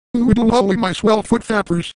twiddle holly my swell foot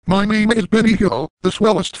fappers. My name is Benny Hill, the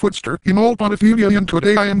swellest footster in all Pontifilia, and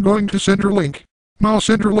today I am going to Centrelink. Now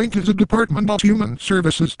Centrelink is a Department of Human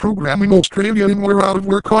Services program in Australia in where out of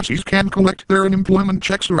work Aussies can collect their unemployment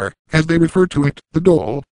checks, or, as they refer to it, the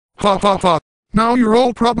dole. Ha ha ha. Now you're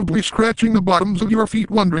all probably scratching the bottoms of your feet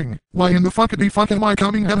wondering, why in the fuckity fuck am I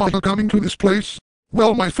coming to this place?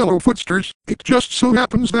 Well, my fellow footsters, it just so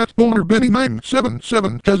happens that Boner Benny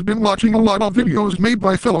 977 has been watching a lot of videos made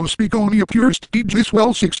by fellow Speakonia purist DJ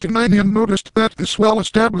Swell 69 and noticed that the swell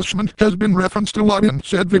establishment has been referenced a lot in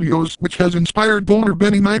said videos, which has inspired Boner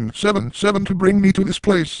Benny 977 to bring me to this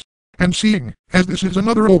place. And seeing as this is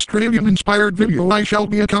another Australian-inspired video, I shall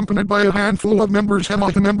be accompanied by a handful of members of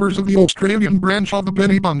the Australian branch of the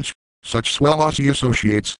Benny Bunch. Such swell Aussie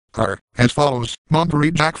associates are as follows: Monterey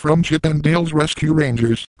Jack from Chip and Dale's Rescue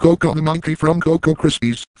Rangers, Coco the Monkey from Coco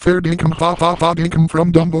Krispies, Fair Dinkum Ha Ha Ha Dinkum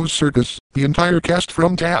from Dumbo's Circus, the entire cast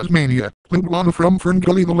from Tasmania, Lublana from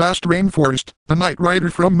Ferngully the Last Rainforest, the Knight Rider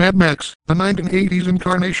from Mad Max, the 1980s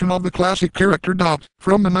incarnation of the classic character Dot,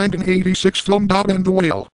 from the 1986 film Dot and the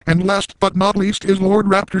Whale, and last but not least is Lord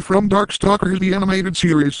Raptor from Darkstalkers the animated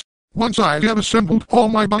series. Once I have assembled all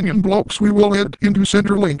my bunion blokes, we will head into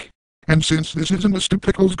Centrelink. And since this isn't a Stu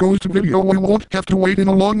Pickles Goes to video, we won't have to wait in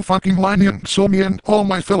a long fucking line in, so me and all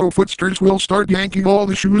my fellow footsters will start yanking all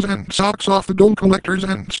the shoes and socks off the dole collectors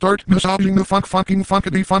and start massaging the fucking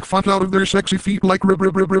fuckity fuck out of their sexy feet like rib.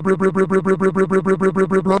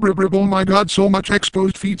 Oh my god, so much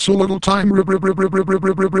exposed feet, so little time.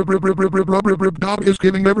 Dot is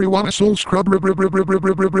giving everyone a soul scrub.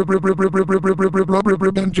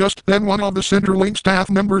 And just then one of the Centrelink staff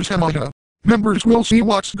members will see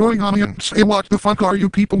what's going on and say, "What the fuck are you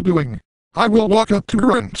people doing?" I will walk up to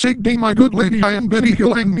her and say, "Day my good lady, I am Benny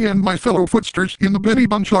Hill, and me and my fellow footsters in the Benny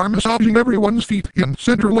Bunch are massaging everyone's feet in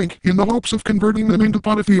Centrelink in the hopes of converting them into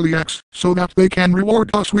podophiliacs, so that they can reward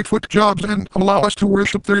us with foot jobs and allow us to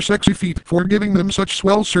worship their sexy feet for giving them such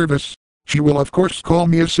swell service." She will of course call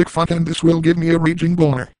me a sick fuck, and this will give me a raging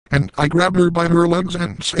boner. And I grab her by her legs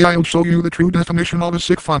and say, "I'll show you the true definition of a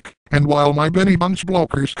sick fuck." And while my Benny Bunch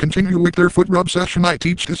blokers continue with their foot rub session, I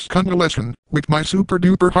teach this cunt a lesson with my super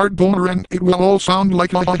duper hard boner, and it will all sound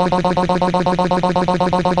like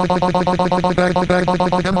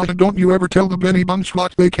don't you ever tell the Benny Bunch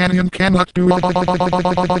what they can and cannot do.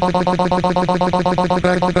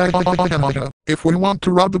 If we want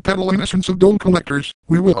to rob the pedal innocence of dole collectors,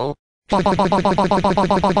 we will.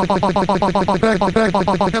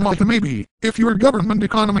 Maybe, if your government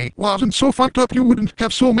economy wasn't so fucked up, you wouldn't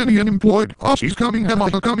have so many unemployed Aussies coming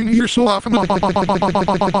here so often.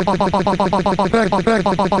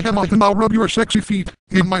 Now rub your sexy feet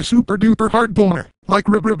in my super duper hard boner. Like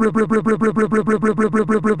rib.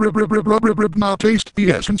 Now taste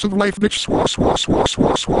the essence of life, bitch.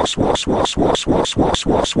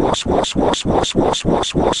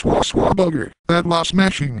 Bugger. That lost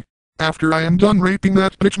smashing. After I am done raping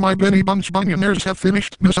that bitch, my Benny Bunch bunionaires have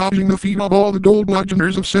finished massaging the feet of all the dole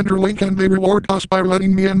bludgeoners of Centrelink, and they reward us by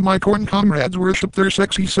letting me and my corn comrades worship their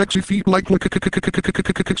sexy feet like and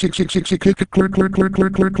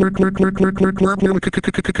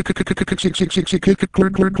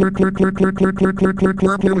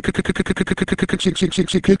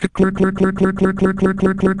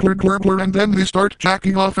then they start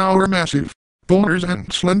jacking off our massive boners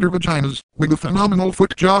and slender vaginas with a phenomenal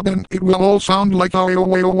foot job, and it will all sound like Now and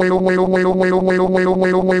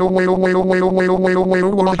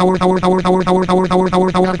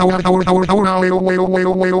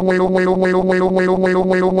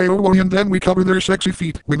then we cover their sexy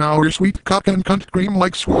feet with our sweet cock and cunt cream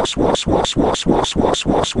like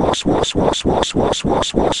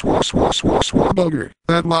bugger.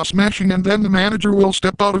 That lost smashing, and then the manager will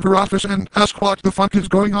step out of her office and ask what the fuck is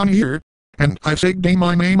going on here. And I say, "Day,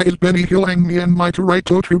 my name is Benny Hill, and me and my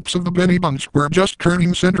two troops of the Benny Bunch were just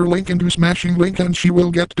turning Centrelink into Smashing Link," and she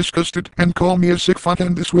will get disgusted and call me a sick fuck,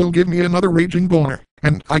 and this will give me another raging boner.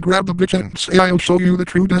 And I grab the bitch and say, "I'll show you the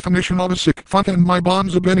true definition of a sick fuck," and my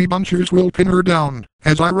bonds of Benny Bunchers will pin her down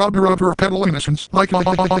as I rob her of her pedal innocence like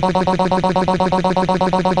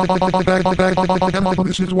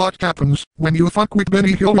This is what happens when you fuck with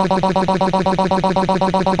Benny Hill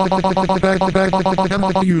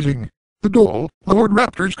using the dole, Lord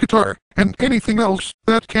Raptor's guitar, and anything else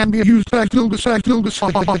that can be used. Now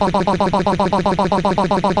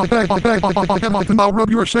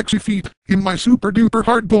rub your sexy feet in my super duper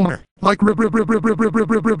hard boner. Like rib.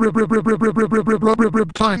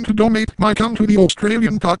 Time to donate my cum to the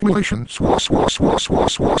Australian population.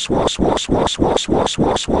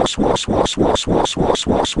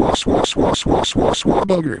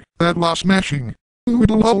 Bugger. That lost smashing.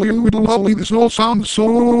 oodle lolly, this all sounds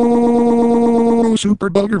so super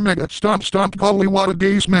bugger mega stomp golly, what a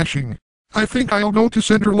day smashing. I think I'll go to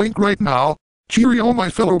Centrelink right now. Cheerio my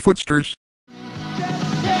fellow footsters.